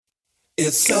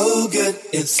It's so good,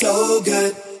 it's so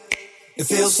good. It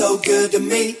feels so good to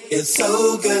me. It's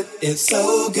so good, it's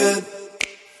so good.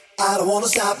 I don't wanna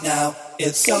stop now.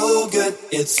 It's so good,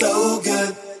 it's so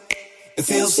good. It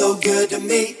feels so good to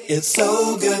me. It's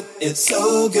so good, it's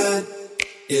so good.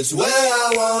 It's where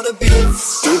I wanna be.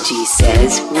 Digi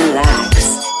says relax.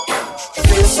 It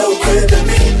feels so good to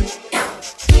me.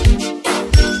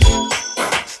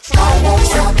 I won't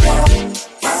stop now.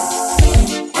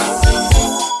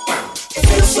 It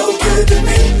feels so good to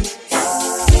me.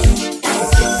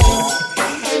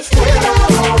 It's where I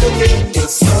wanna be.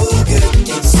 It's so good,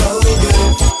 it's so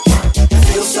good. It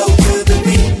feels so good to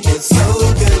me. It's so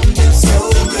good, it's so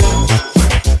good.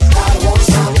 I won't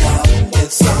stop now.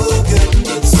 It's so good,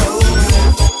 it's so good.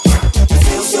 It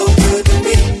feels so good to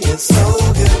me. It's so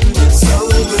good, it's so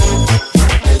good.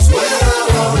 It's where I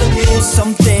wanna be.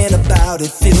 Something about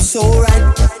it feels so right.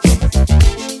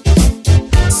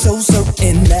 So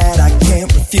certain that I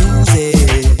can't refuse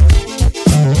it.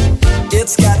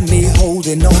 It's got me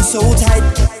holding on so tight.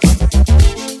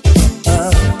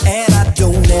 And I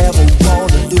don't ever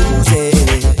wanna lose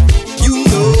it. You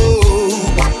know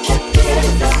I can't get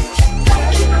enough.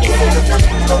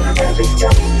 Every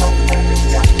time.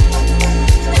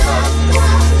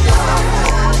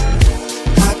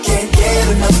 I can't get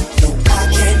enough. No, I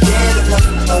can't get enough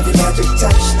of your magic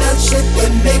touch. That shit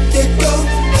would make it go.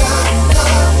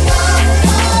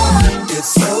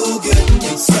 It's so good,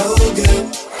 it's so good.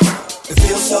 It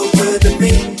feels so good to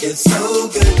me. It's so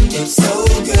good, it's so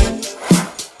good.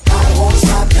 I won't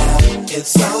stop now.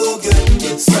 It's so good,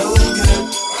 it's so good.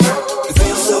 It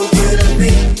feels so good to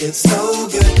me. It's so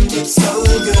good, it's so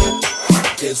good.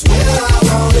 It's where I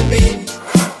wanna be.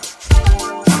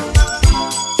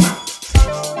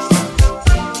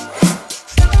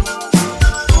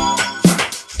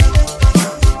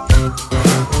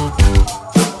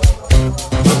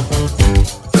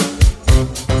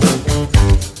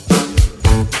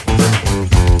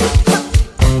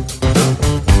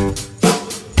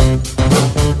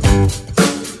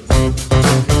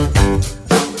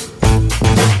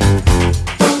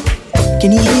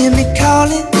 Can you hear me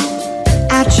calling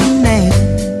out your name?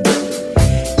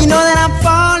 You know that I'm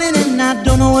falling and I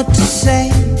don't know what to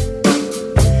say.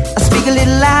 I speak a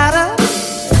little louder,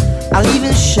 I'll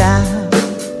even shout.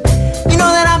 You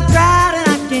know that I'm proud and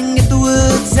I can get the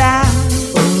words out.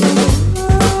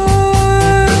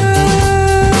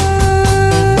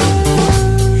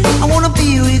 I wanna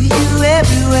be with you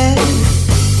everywhere.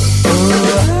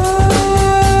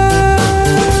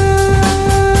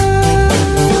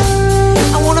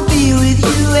 Wanna be with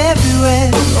you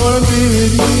everywhere.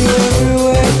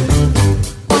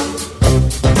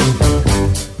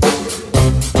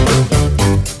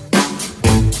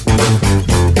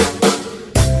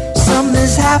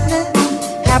 Something's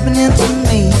happening to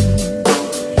me.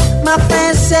 My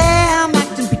friends say I'm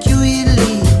acting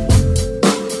peculiarly.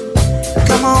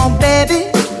 Come on, baby,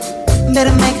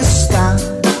 better make a stop.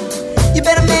 You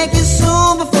better make it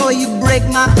soon before you break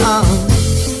my arm.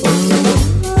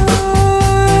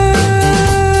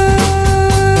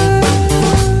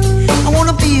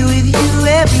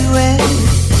 Everywhere.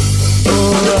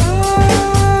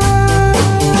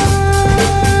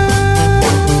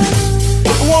 I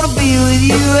wanna be with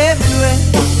you everywhere.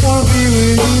 Wanna be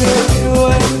with you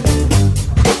everywhere.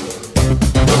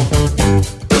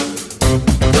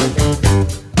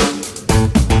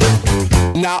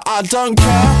 Now I don't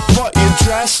care what you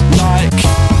dress like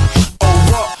or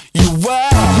what you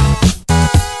wear,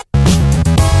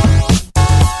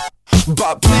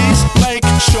 but please make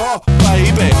sure,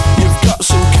 baby, you've got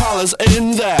some colours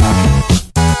in there.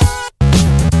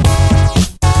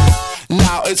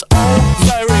 Now it's all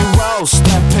very well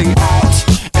stepping out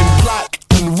in black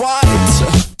and white,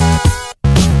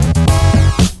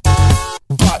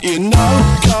 but you know,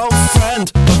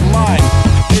 girlfriend of mine,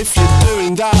 if you're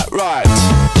doing that right.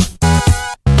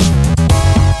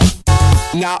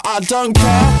 Now I don't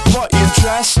care what you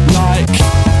dress like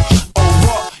or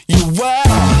what you wear,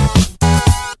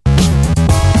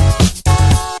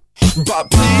 but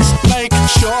please make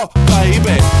sure,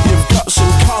 baby, you've got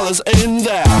some colours in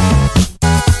there.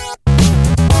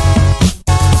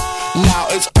 Now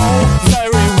it's all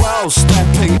very well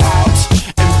stepping out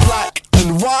in black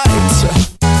and white,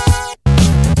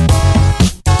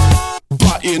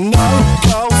 but you know,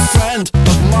 girlfriend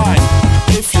of mine,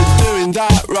 if you're doing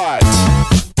that right.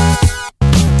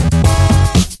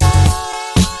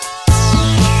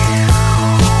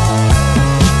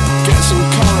 Get some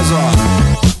colours on.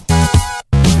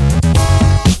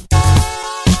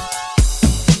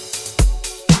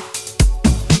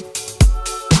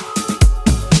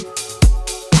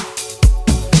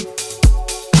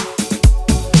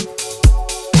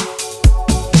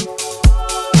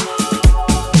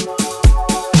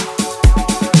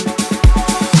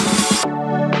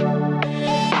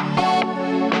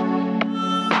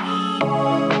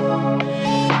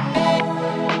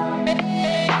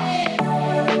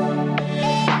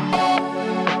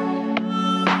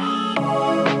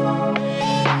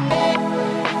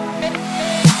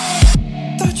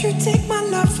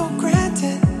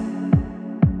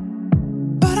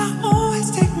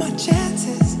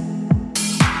 chances.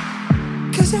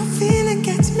 'Cause your feeling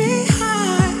gets me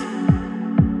high.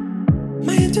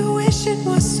 My intuition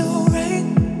was so right.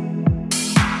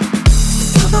 The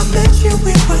time I met you,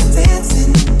 we were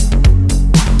dancing.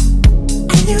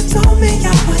 And you told me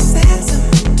I was handsome.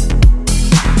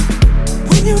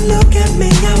 When you look at me,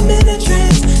 I'm in a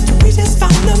trance. We just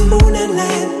found the moon and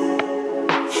land.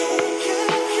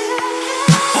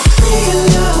 A real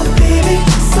love, baby,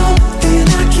 something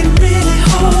I can really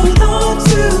hold on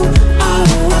to. Oh,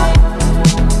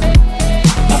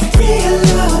 a real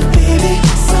love, baby,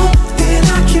 something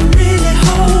I can really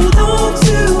hold on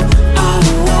to. Oh,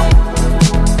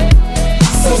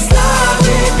 so slide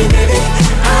with me, baby.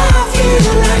 I feel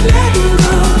like letting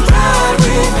go. Ride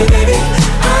with me, baby.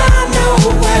 I know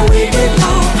where we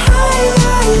belong. High,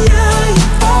 high, high,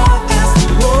 far past the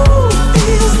moon.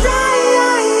 Feels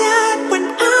right when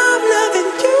I'm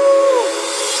loving you.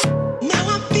 Now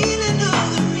I'm feeling all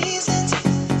the reasons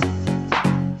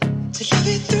to love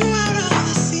you throughout all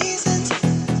the seasons.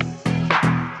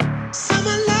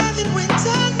 Summer love and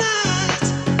winter nights.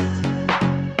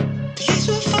 The leaves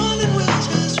will fall and we'll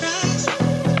just rise.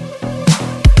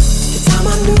 The time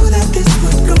I knew that this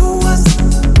would go was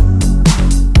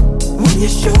when you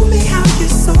showed me how you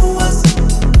saw us.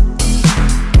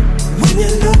 When you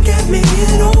look at me,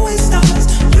 it always starts.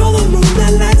 You're the moon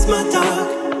that lights my dark.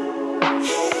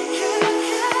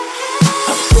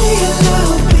 A real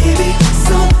love, baby,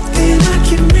 something I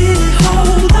can really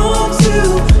hold on to.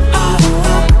 Oh,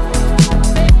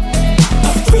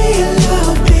 a real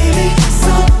love, baby,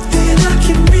 something I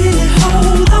can really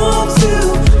hold on to.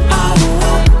 Oh,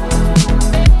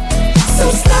 so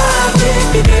slide with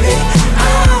me, baby. I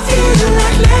feel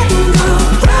like letting go.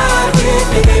 Ride with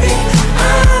me, baby.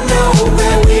 I know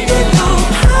where we belong.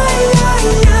 High, high,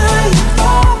 high,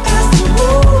 far past the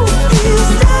moon.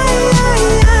 Feels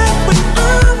right when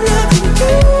I'm loving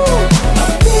you.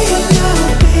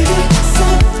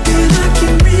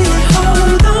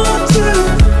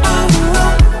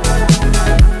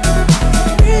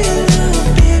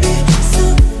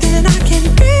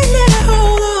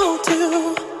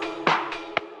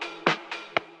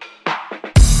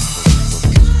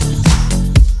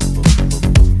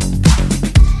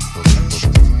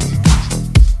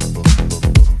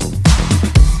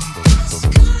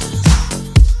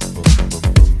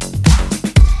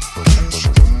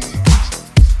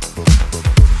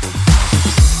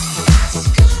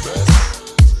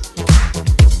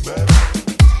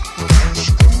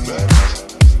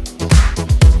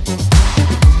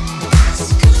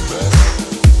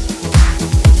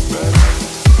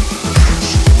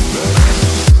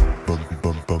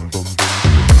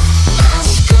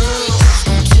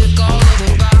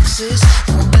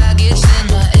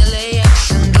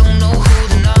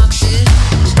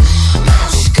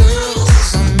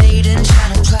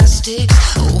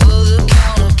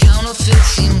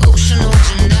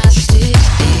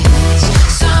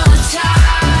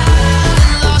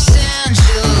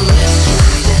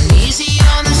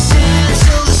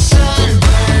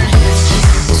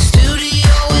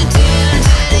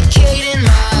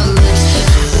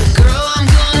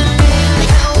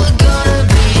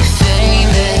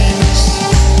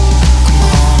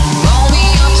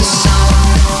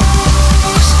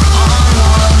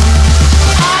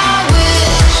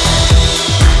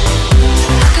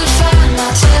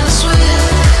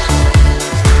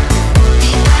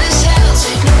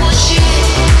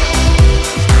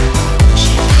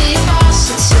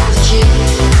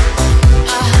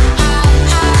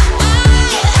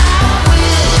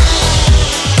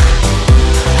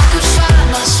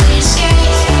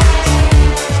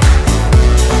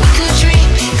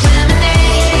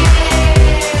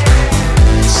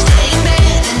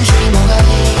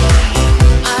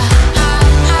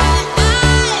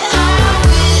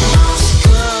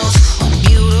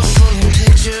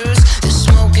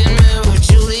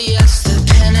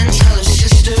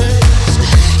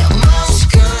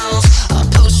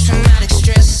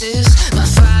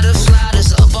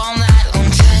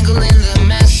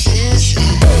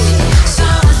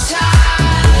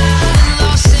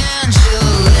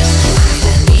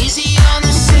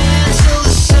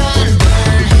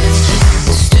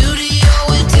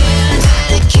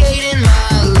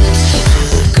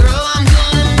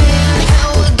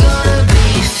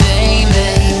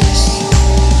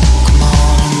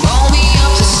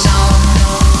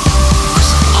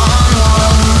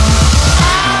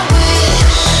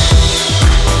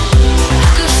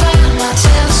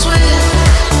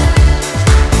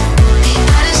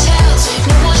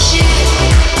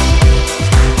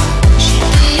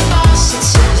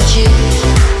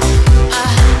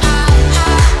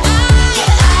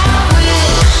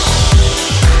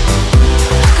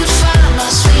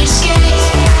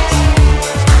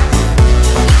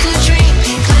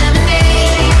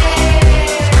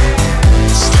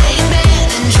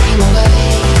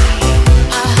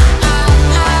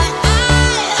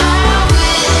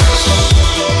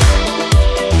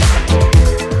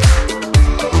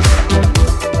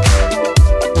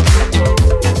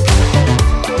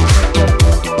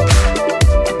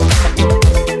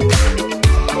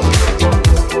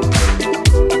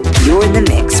 You're in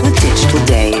the mix with Digital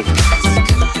Dave.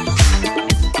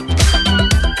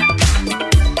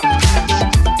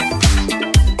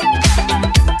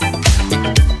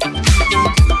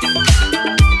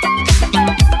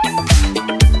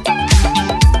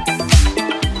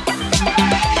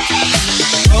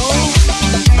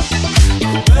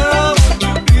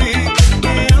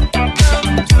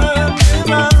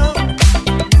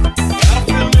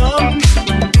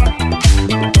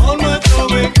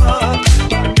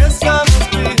 Guess I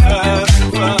must be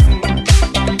having fun.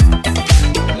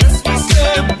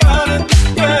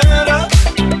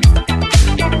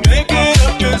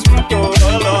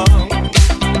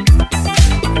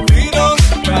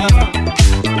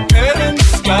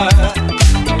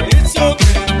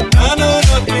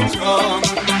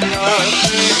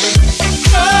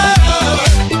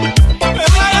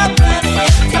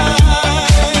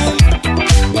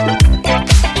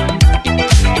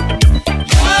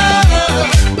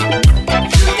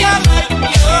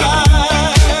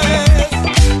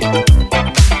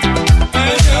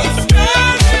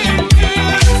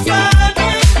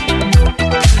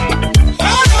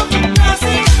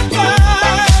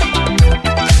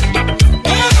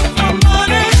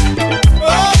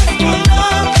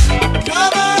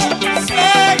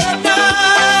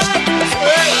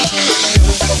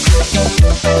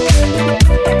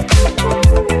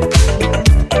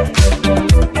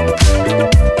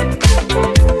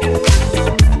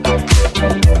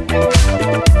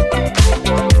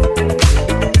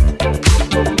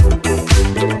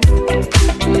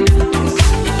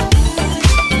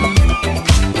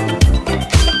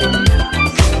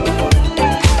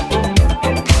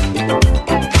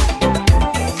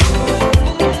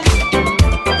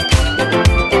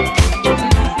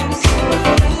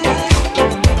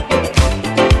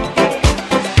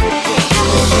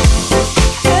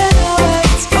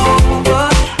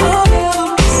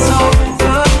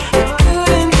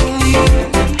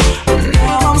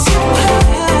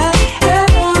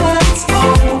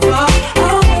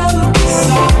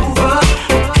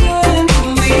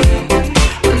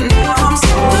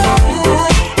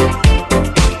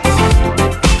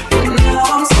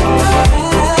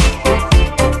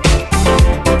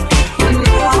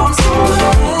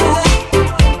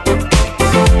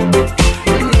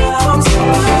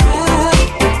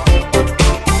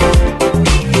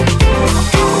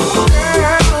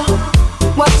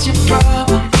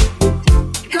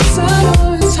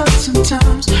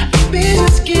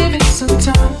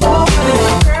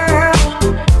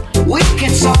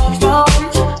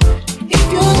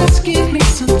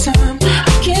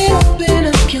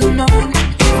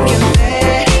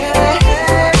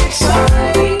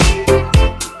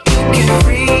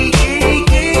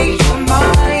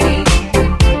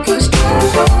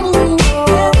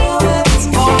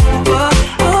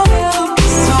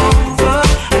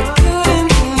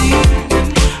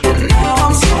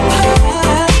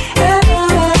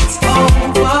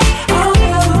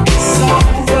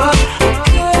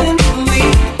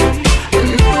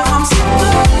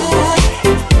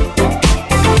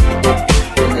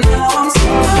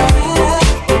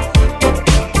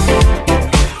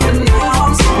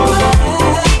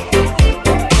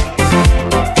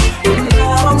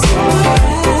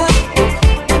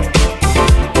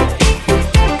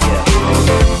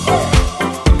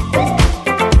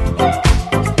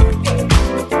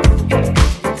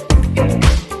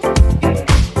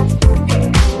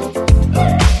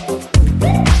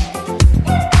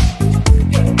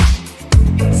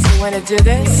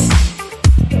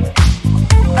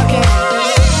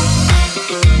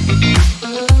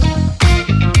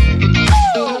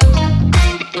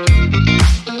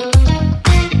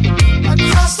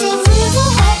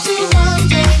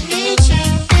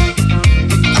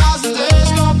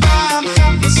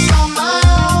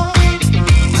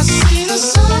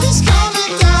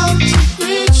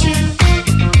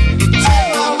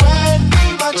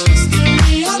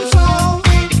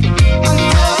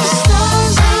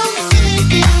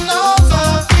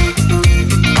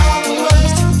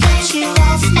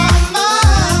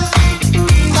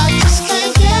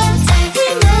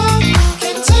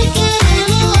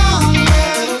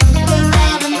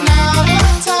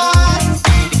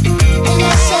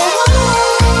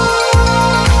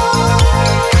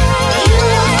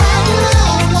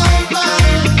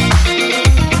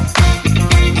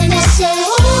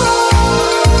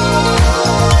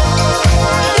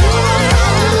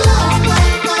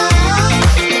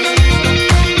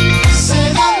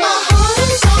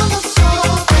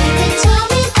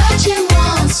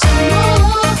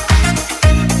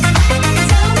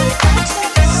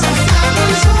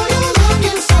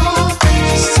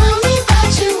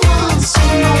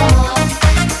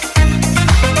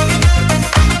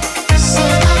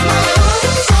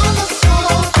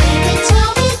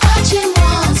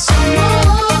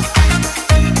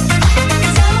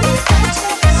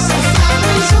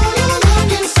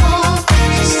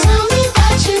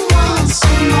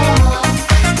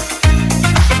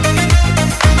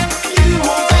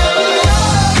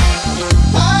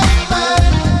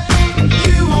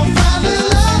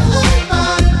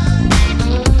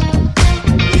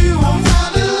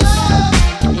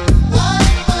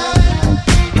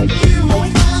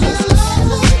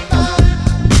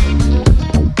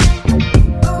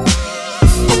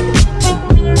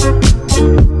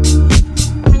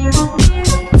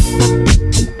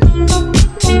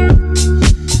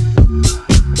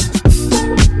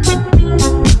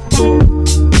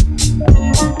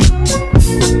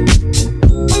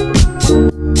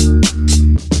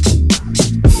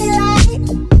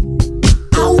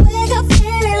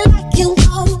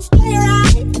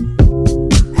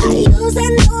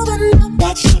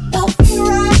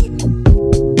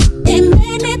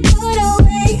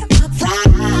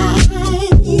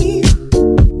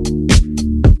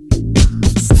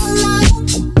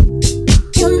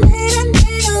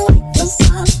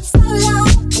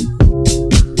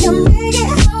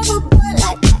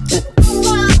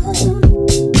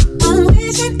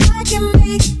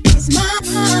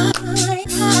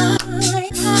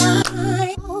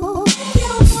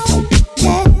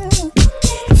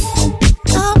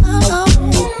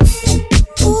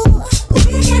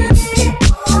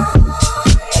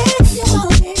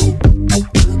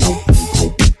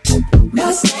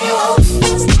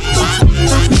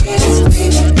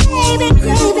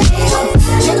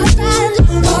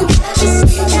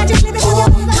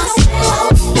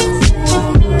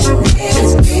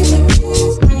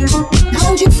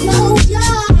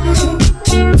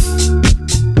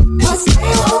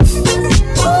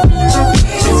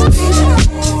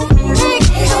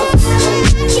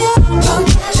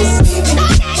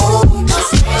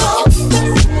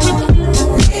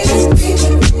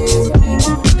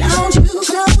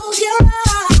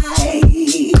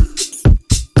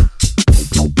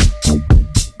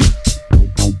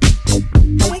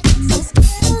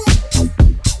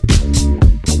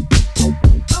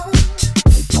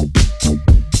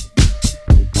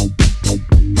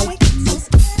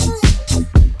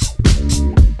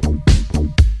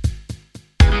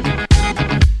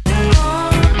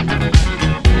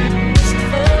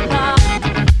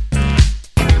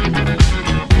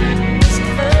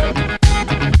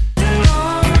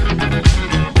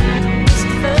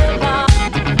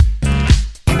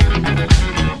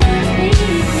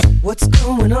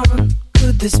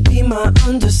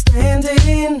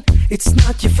 understanding. It's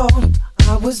not your fault,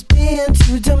 I was being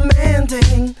too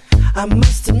demanding. I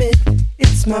must admit,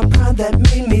 it's my pride that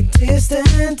made me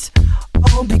distant.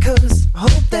 All because I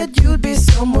hope that you'd be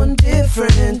someone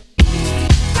different.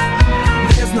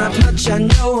 There's not much I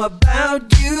know about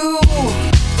you.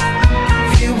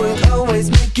 Fear will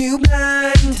always make you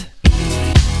blind.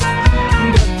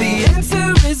 But the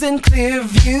answer is in clear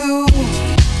view.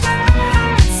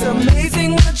 It's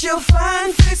amazing what you'll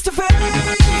find face to face.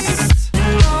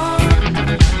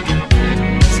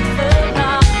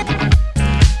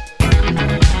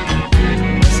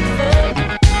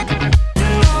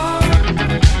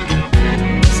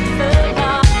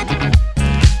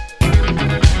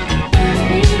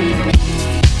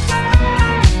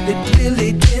 It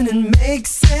really didn't make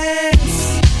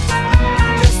sense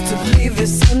just to leave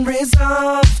this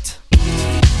unresolved.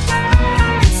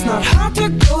 It's not hard to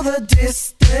go the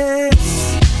distance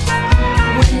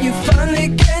when you finally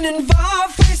get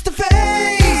involved face to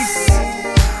face.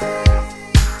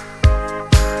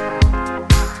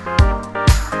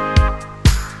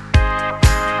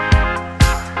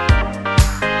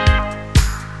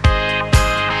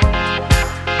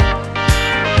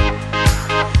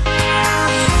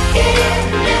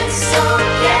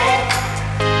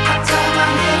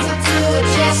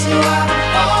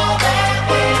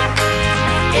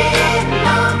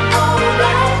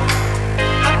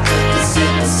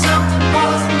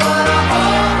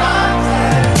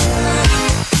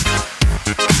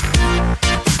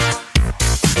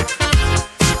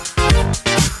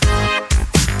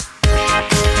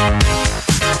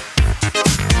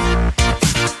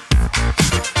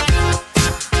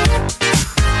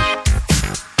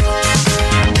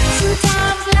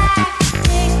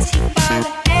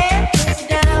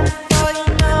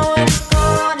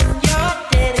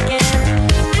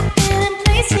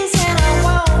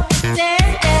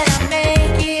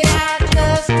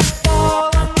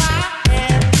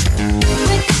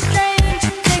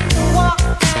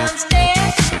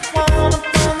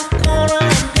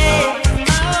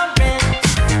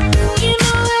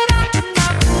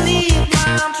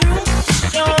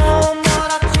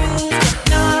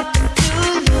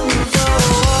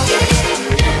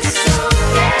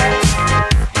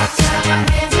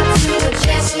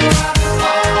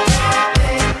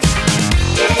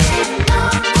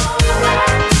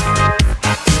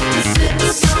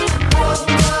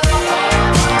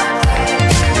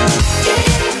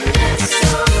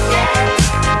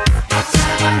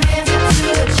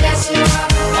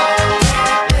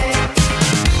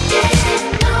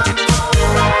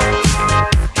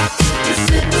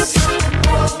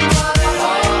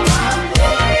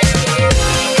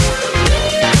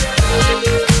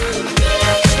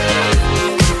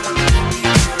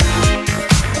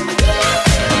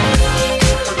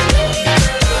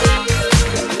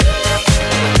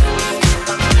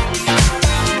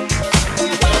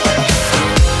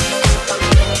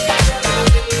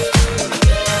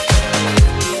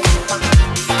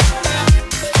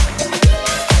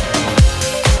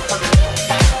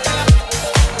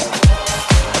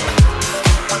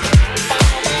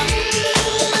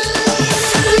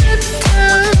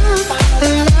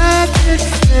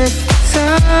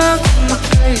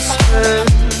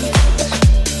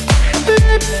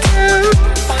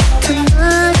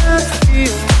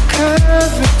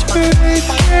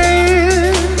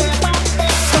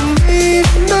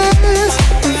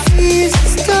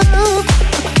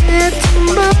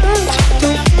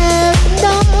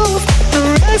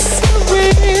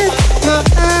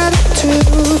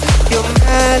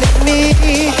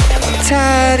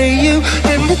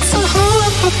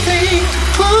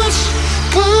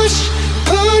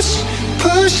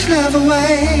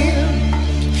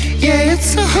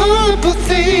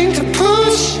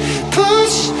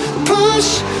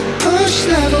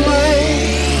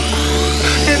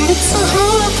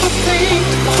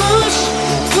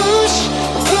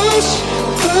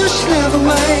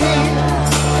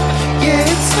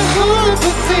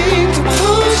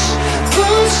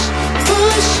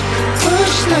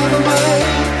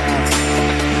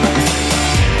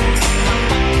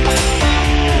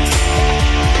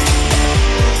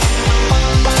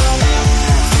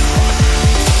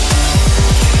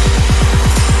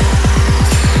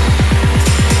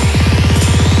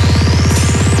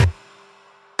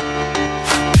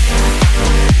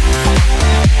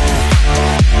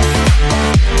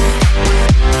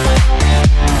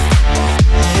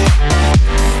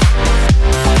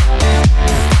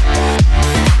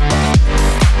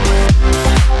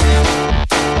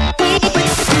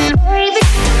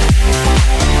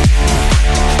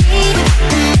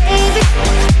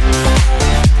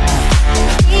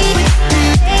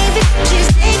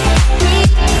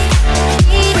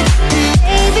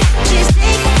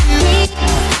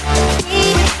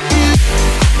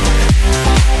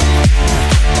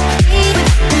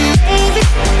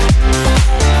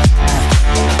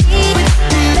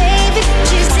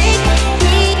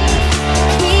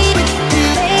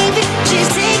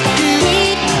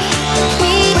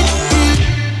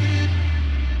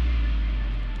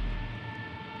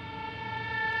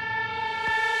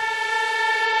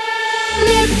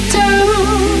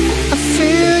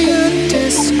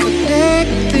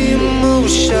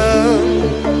 ocean.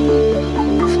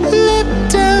 Let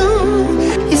down,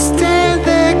 you stand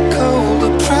there cold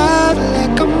but proud,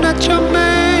 like I'm not your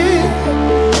man.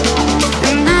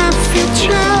 And I've been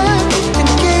tried and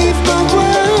gave my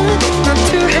word not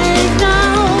to hang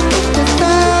out with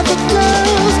other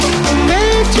girls. I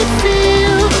made you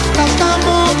feel like I'm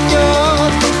on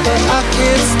yours, but I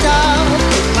can't stop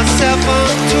myself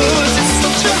on tours. It's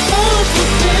such a hard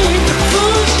thing to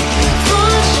push,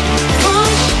 push,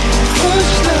 push,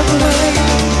 push love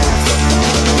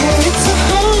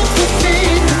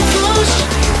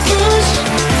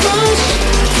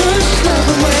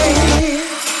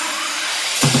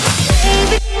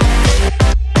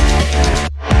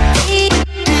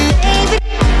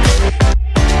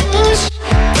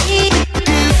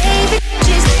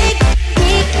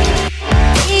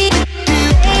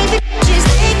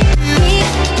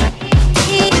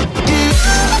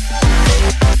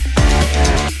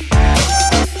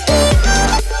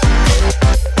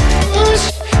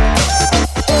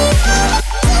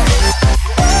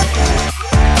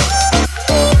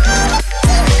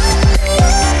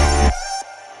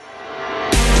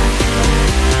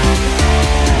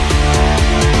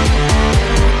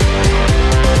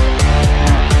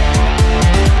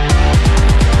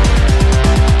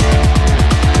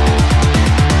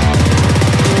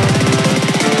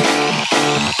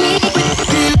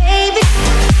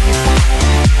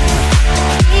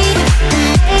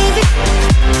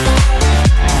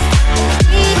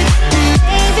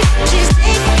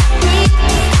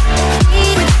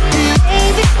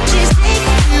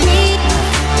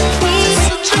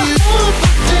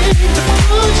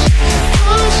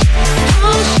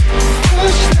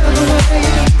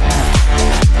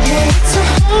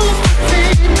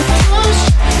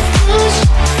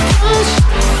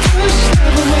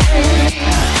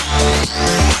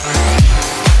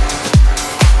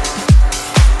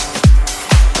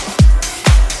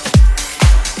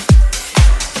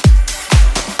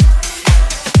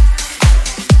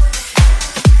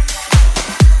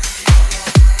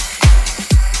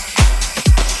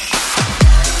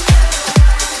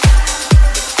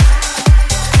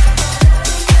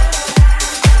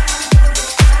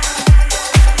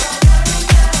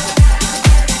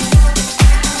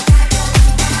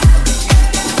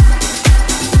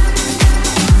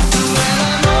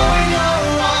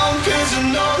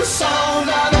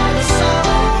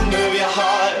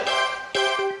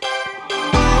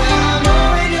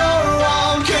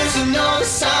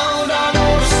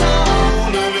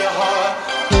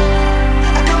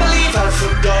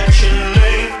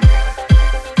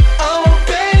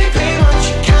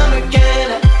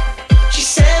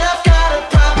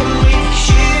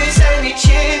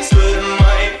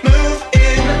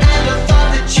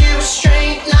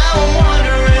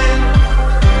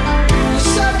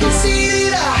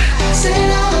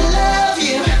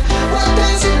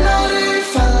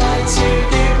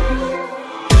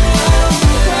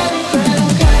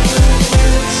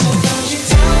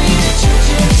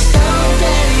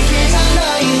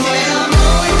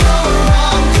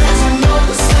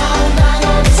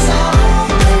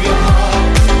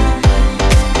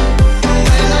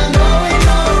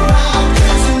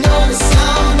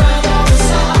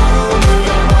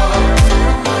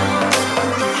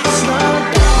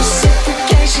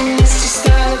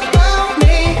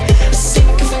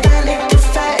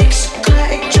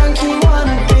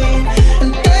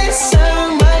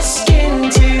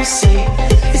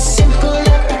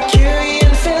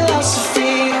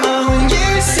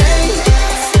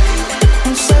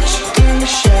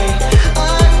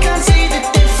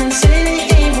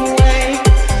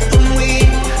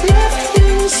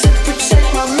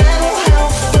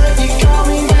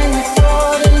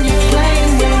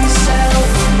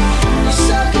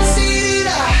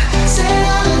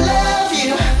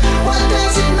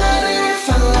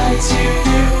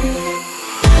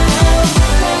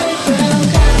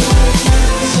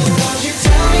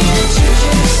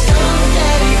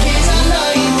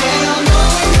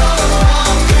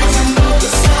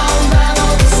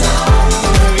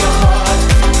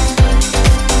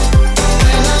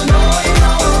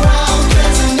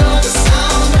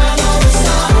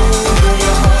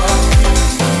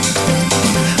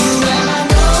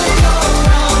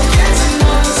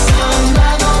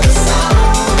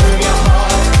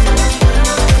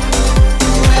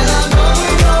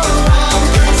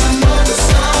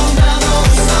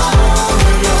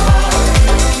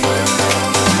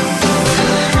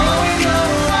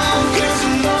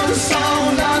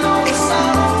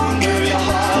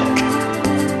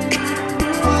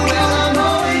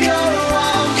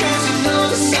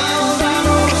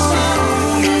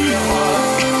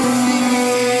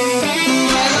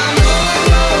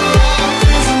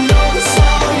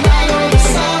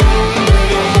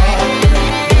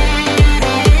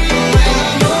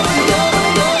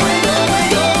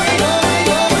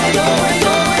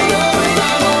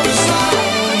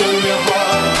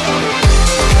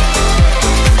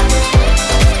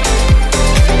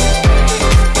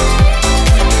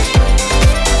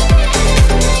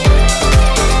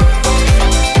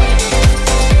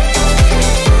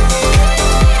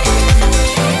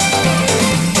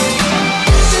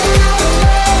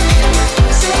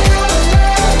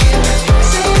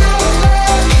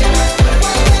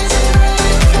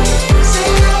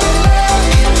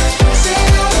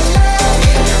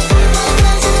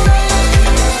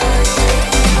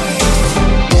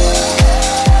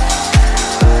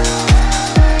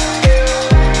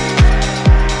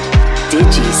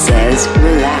G says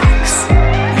relax.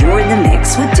 You're in the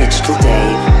mix with Digital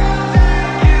Dave.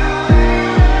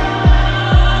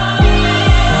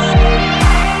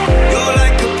 You're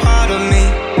like a part of me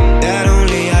that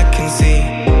only I can see.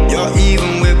 You're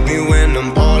even with me when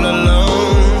I'm all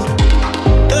alone.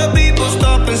 The people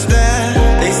stop and stare.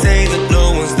 They say that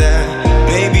no one's there.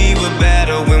 Maybe we're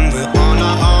better when we're on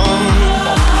our own.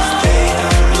 They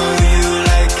don't know you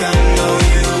like I know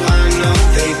you. I know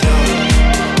they don't.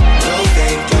 No,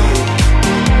 they don't.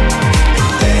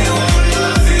 They won't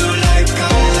love you like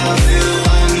I love you.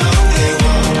 I know they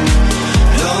won't.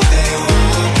 No, they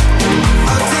won't.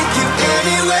 I'll take you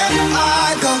anywhere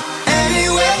I go.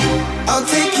 Anywhere. I'll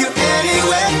take you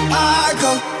anywhere I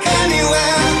go.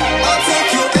 Anywhere. I'll take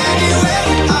you anywhere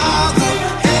I'll go.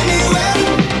 Anywhere.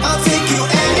 I'll take you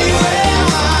anywhere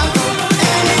I go.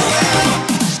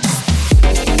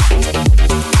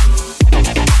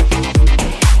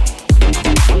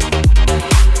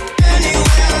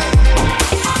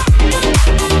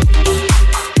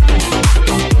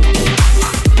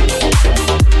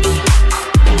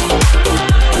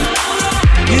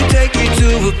 You take me to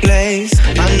a place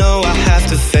I know I have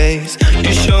to face.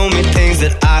 You show me things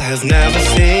that I have never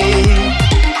seen.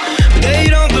 But they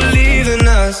don't believe in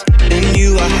us. In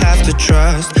you I have to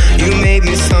trust. You made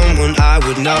me someone I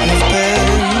would not have been.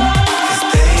 'Cause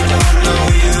they don't know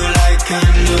you like I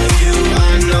know you.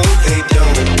 I know they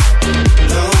don't.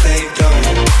 No, they don't.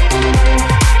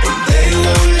 And they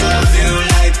won't love you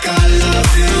like I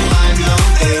love you. I know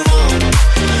they won't.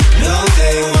 No,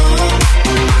 they won't.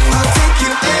 I'll take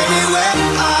you anywhere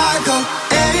I go.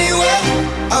 Anywhere.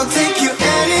 I'll take you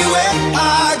anywhere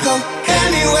I go.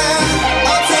 Anywhere.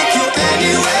 I'll take you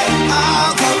anywhere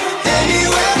I'll go.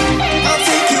 Anywhere. I'll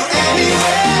take you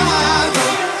anywhere I go.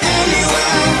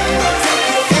 Anywhere. I'll take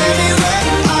you anywhere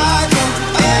I go.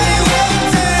 Anywhere.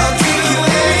 I'll take you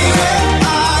anywhere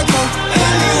I go.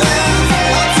 Anywhere.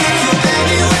 I'll take you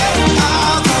anywhere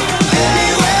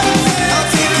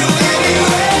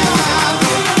I'll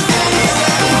go. Anywhere.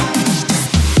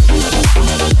 I'll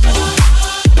take you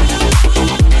anywhere I'll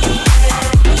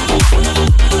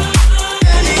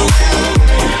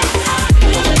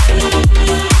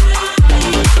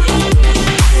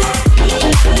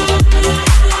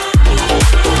go.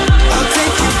 I'll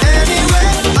take you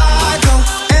anywhere I go.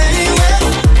 Anywhere.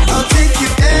 I'll take you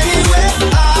anywhere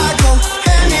I go.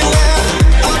 Anywhere.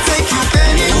 I'll take you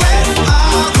anywhere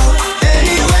I'll go.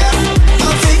 Anywhere.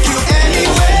 I'll take you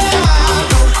anywhere I'll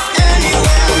go.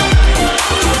 Anywhere.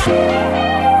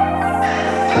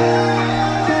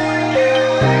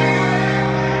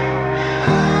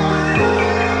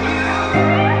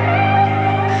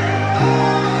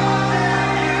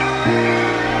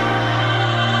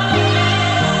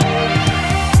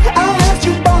 I asked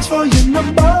you boss for your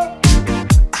number.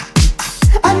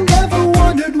 I never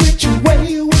wondered which way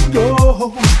you would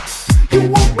go. You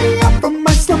woke me up from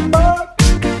my slumber.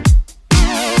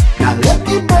 Now let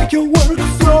me break your work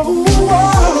flow.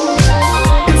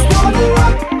 It's not a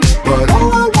lot, but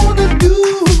all I wanna do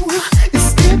is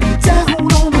skip down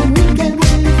on the weekend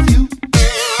with you.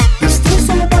 There's still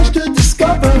so much to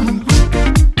discover.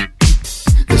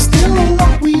 There's still a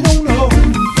lot we don't know.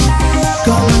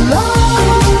 Come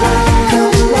alive,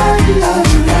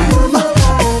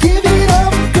 give it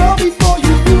up, girl, before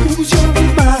you lose your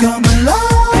mind. Come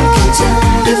alive.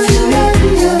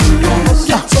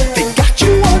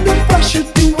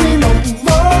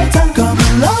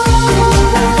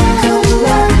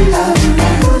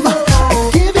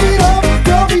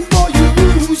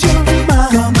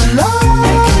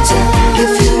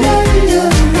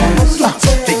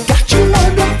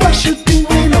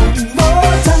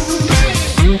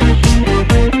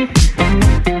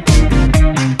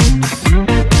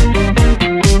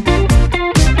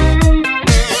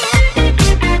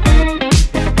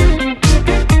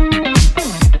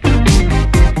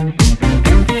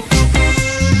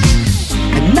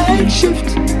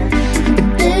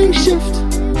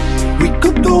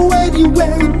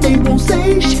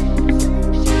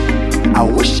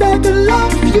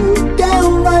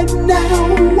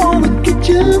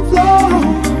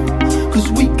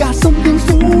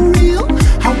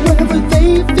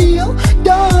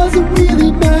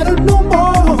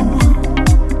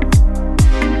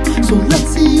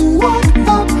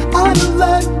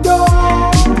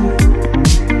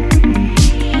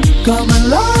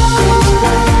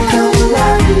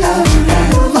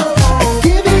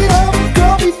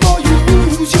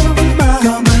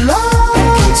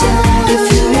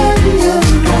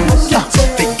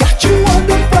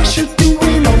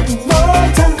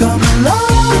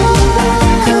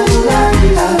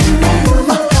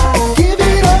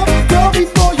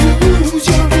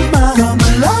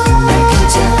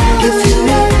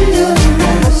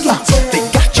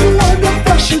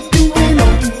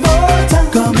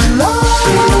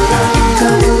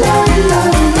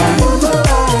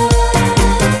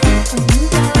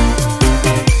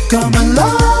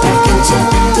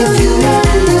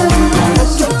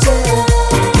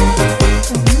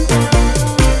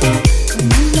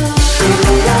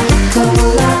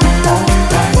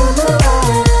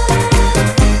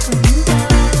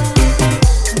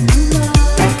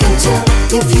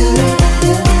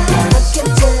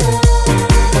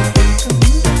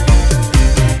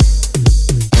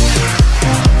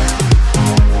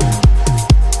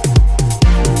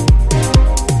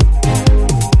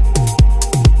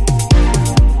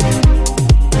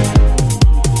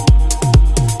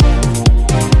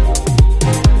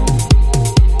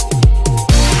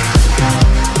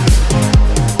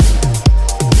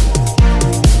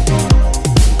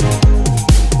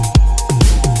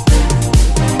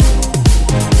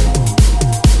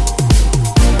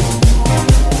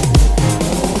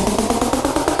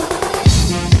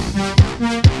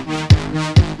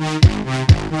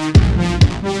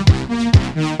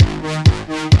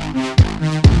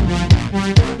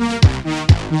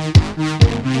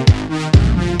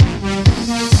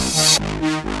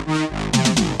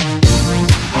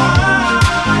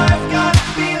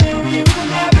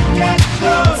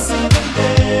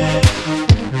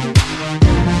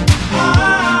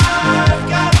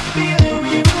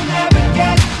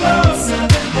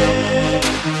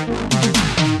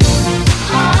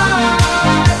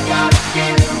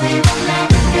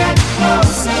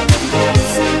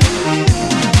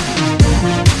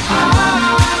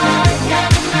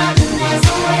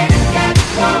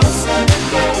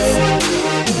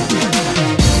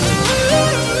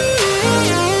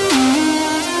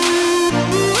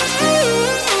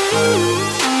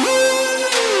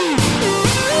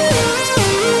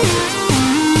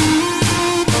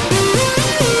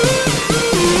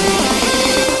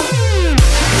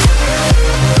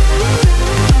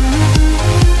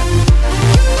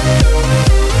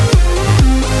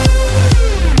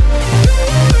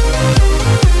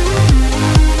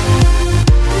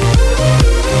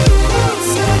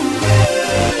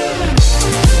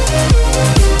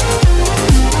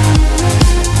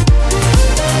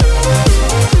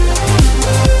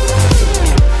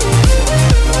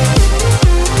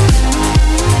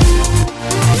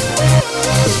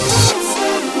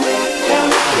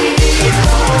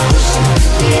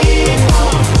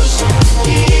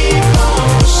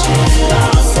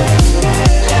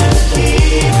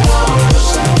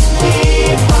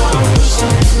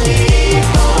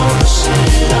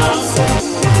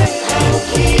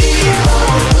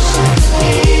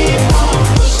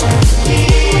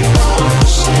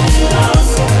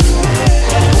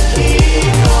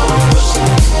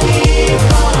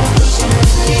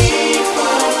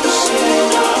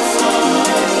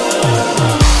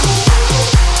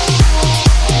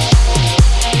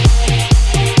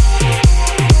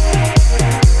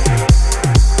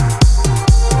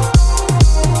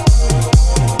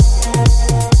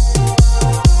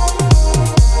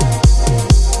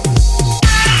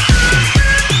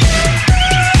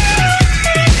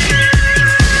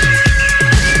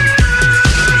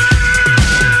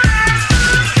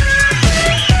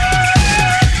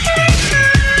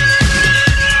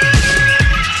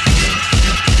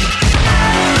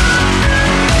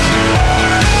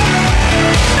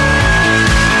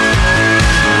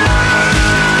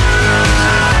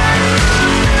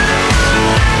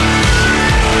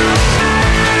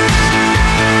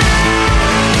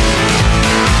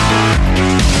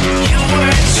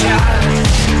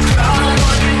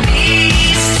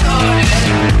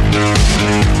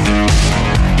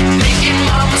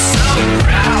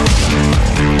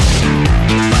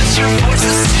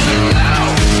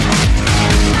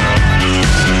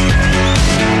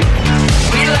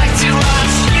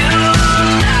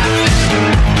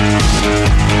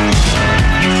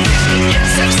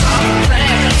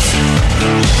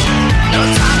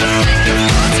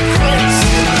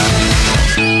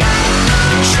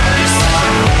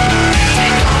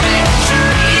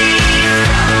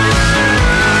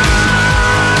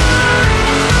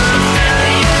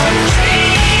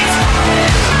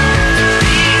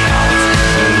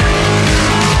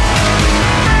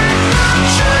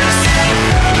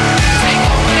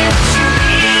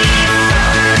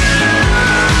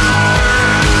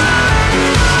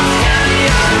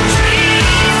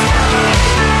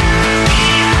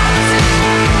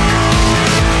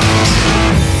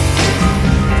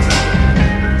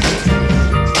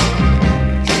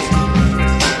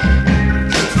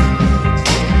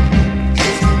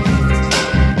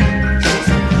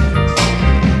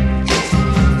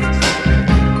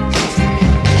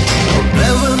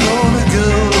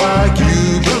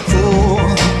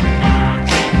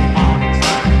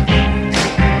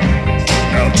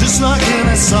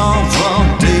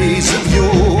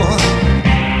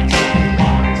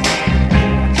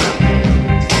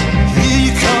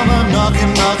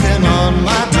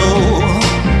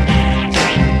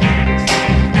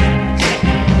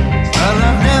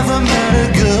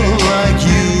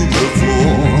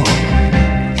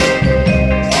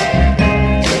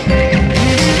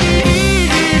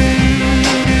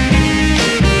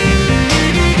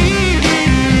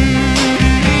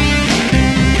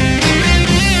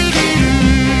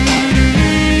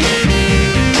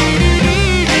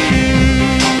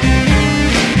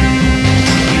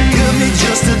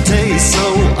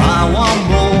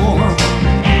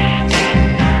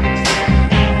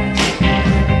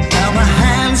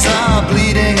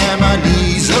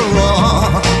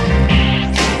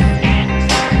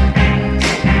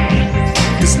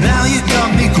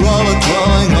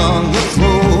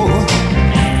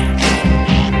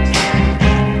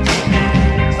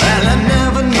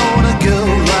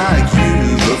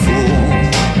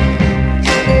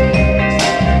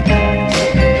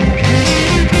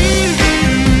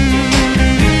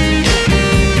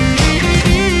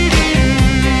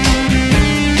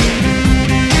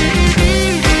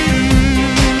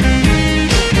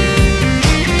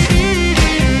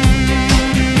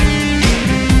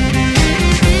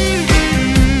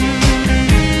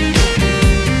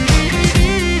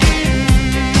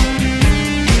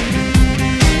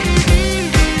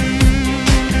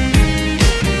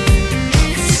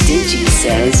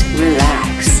 Just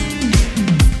relax.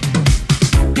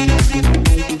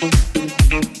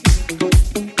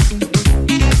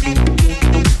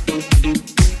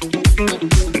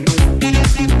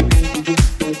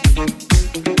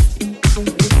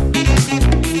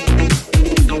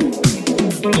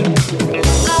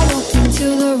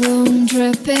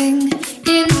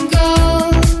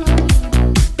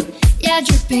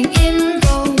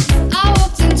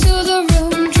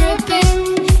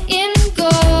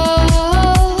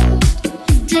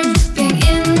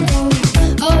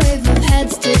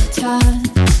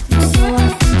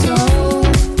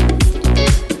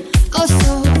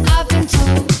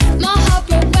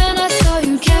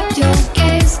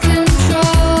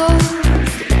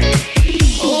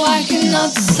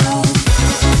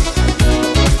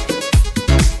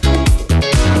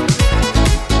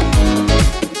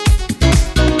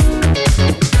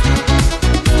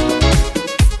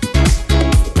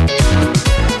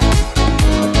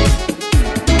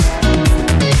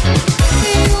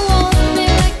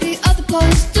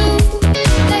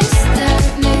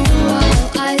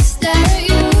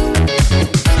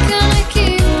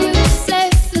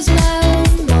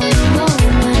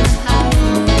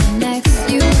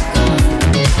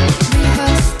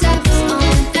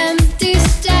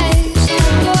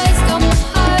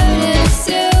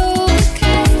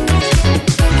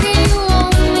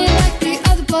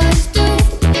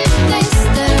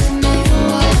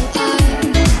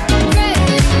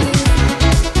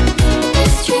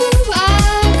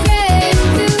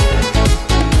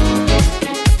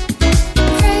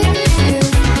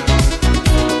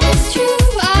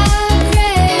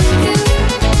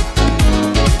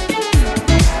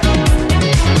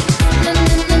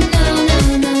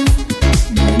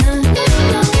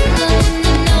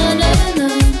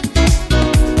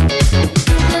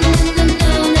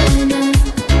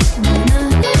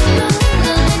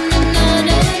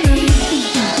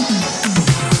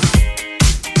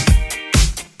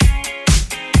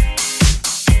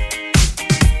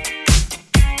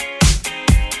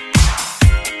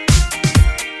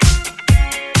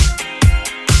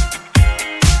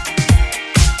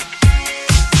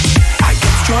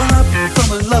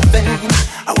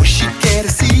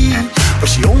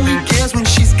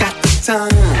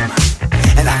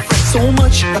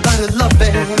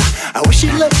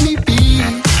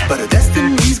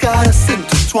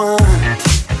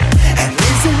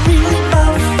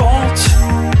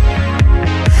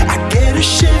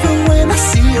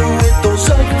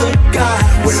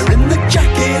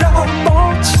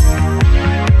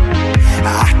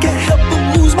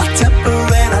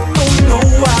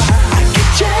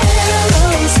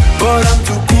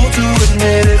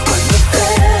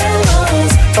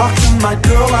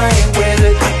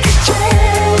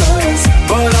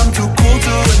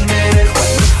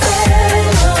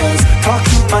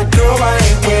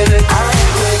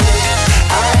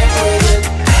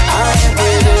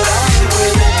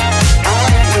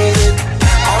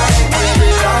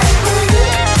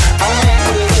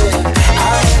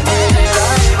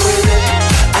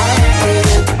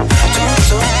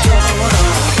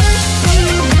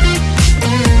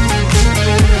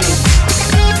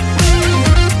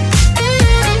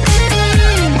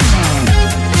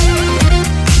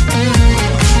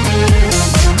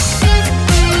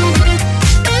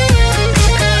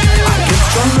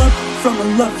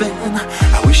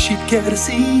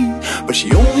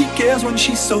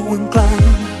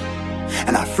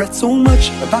 So much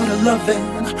about her loving.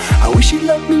 I wish she'd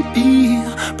let me be,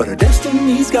 but her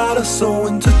destiny's got us so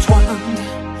intertwined.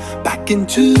 Back in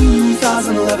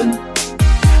 2011,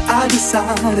 I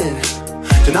decided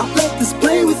to not let this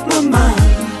play with my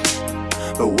mind.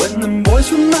 But when them boys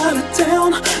from out of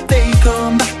town, they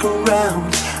come back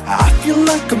around, I feel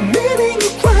like I'm committing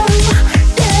a crime.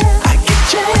 Yeah, I get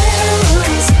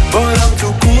jealous, but I'm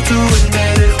too cool to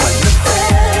admit it. When the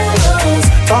fellas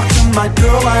talk to my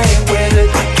girl, I ain't with it.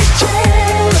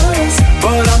 Jealous,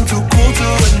 but I'm too cool to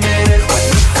admit it. When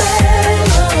the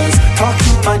fellas talk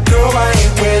to my girl, I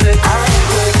ain't with it. I ain't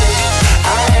with it.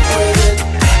 I ain't with it.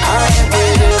 I ain't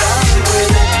with it. I ain't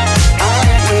with it. I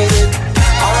ain't with it.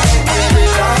 I ain't with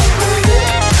it.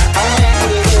 I ain't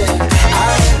with it. I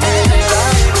ain't with it. I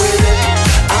ain't with it.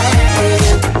 I ain't with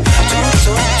it.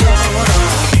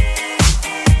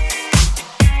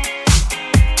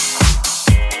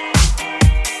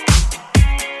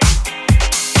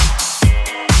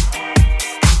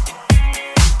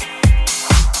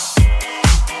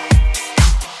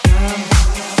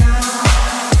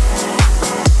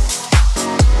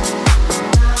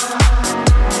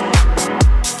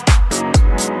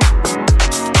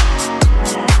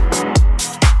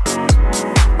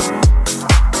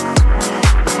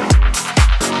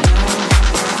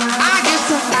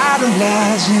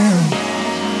 idolize you.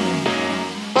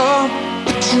 Oh,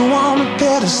 put you on a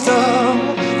pedestal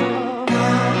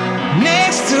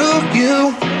next to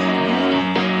you.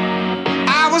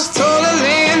 I was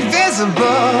totally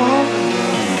invisible,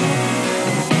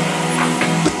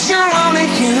 but you're only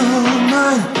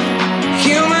human,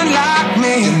 human like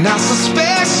me. Not so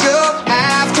special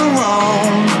after all.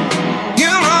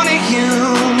 You're only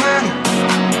human,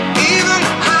 even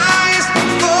the highest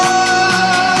fall.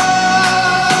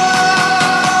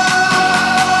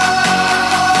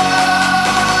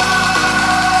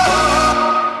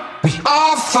 We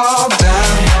all fall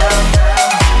down.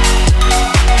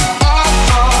 All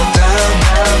fall down,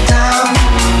 down.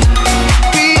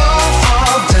 We all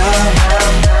fall down.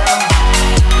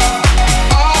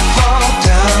 All fall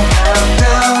down,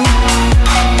 down.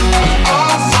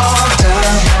 All fall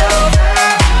down.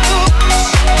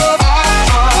 All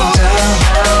fall down,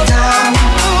 down.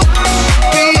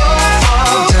 We all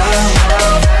fall down.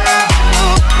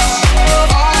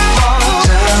 All fall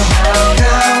down,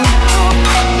 down.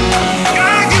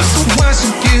 I used to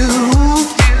worship you.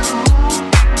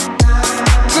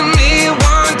 To me, you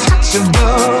were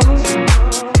untouchable.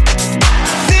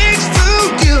 Thanks to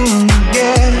you,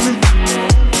 yeah,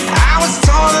 I was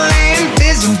totally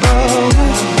invisible.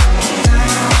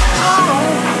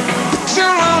 But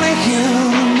you're only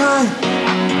human,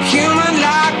 human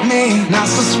like me. Not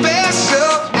so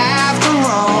special after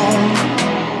all.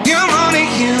 You're only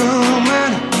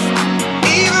human,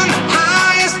 even the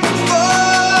highest fall.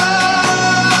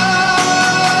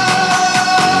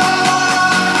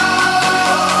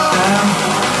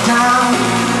 Down,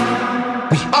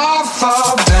 we all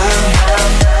fall down.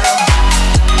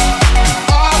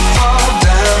 All fall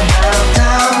down,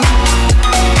 down.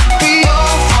 We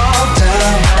all fall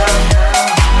down.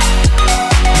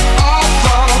 All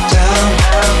fall down,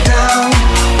 down.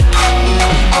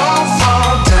 All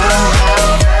fall down.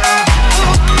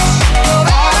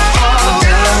 All fall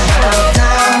down,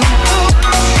 down.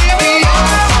 We all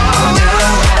fall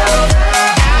down.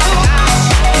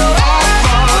 All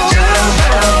fall down,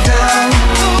 down.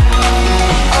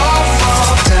 All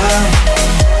fall down.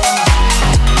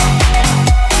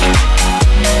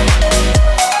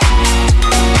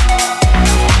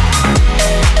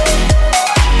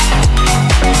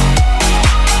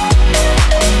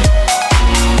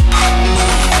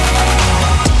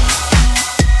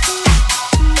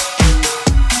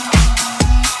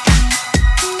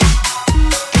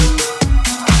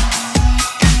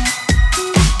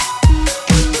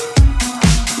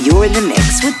 You're in the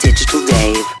mix with Digital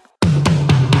Dave.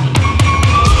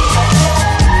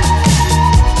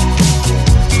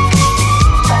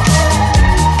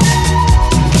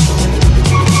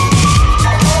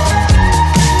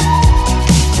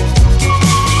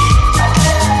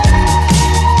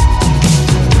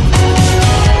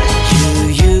 You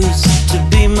used to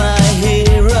be my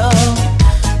hero,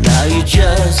 now you're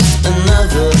just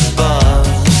another boss.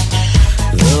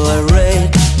 Though I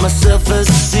rate myself a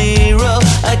zero,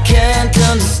 I can't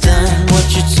understand what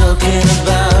you're talking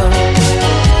about.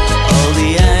 All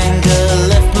the anger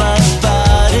left my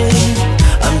body,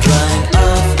 I'm drying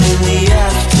off in the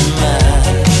aftermath.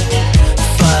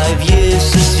 5 years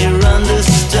since you're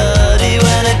understudy,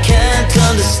 when I can't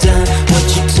understand what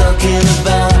you're talking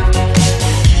about.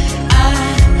 I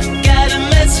got a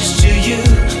message to you,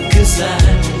 'cause I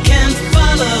can't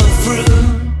follow through.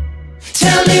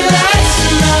 Tell me lies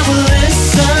and I will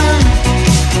listen.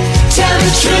 Tell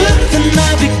the truth and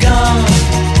I'll be gone.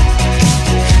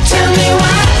 Tell me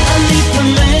why I need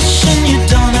permission, you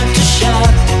don't have to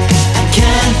shout. I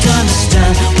can't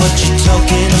understand what you're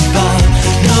talking about.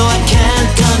 No, I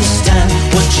can't understand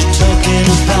what you're talking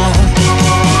about.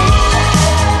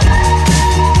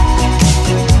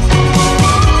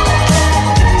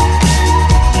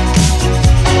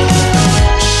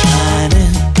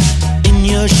 Shining in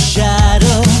your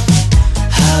shadow,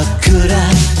 how could I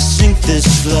sink this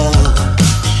low?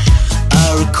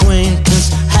 Our acquaintance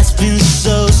has been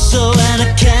so, and I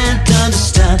can't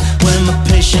understand when my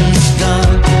patience is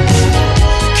gone.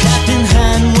 Cap in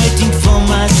hand, waiting for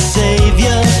my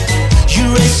savior. You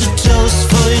raise a toast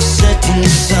for your setting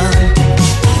sun.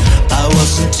 I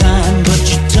was on time, but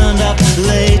you turned up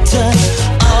later.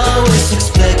 Always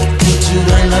expected to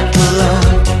end up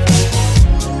alone.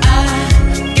 I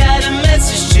got a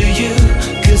message to you,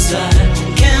 'cause I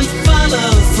can't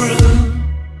follow through.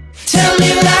 Tell me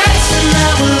lies and I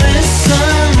will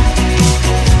listen.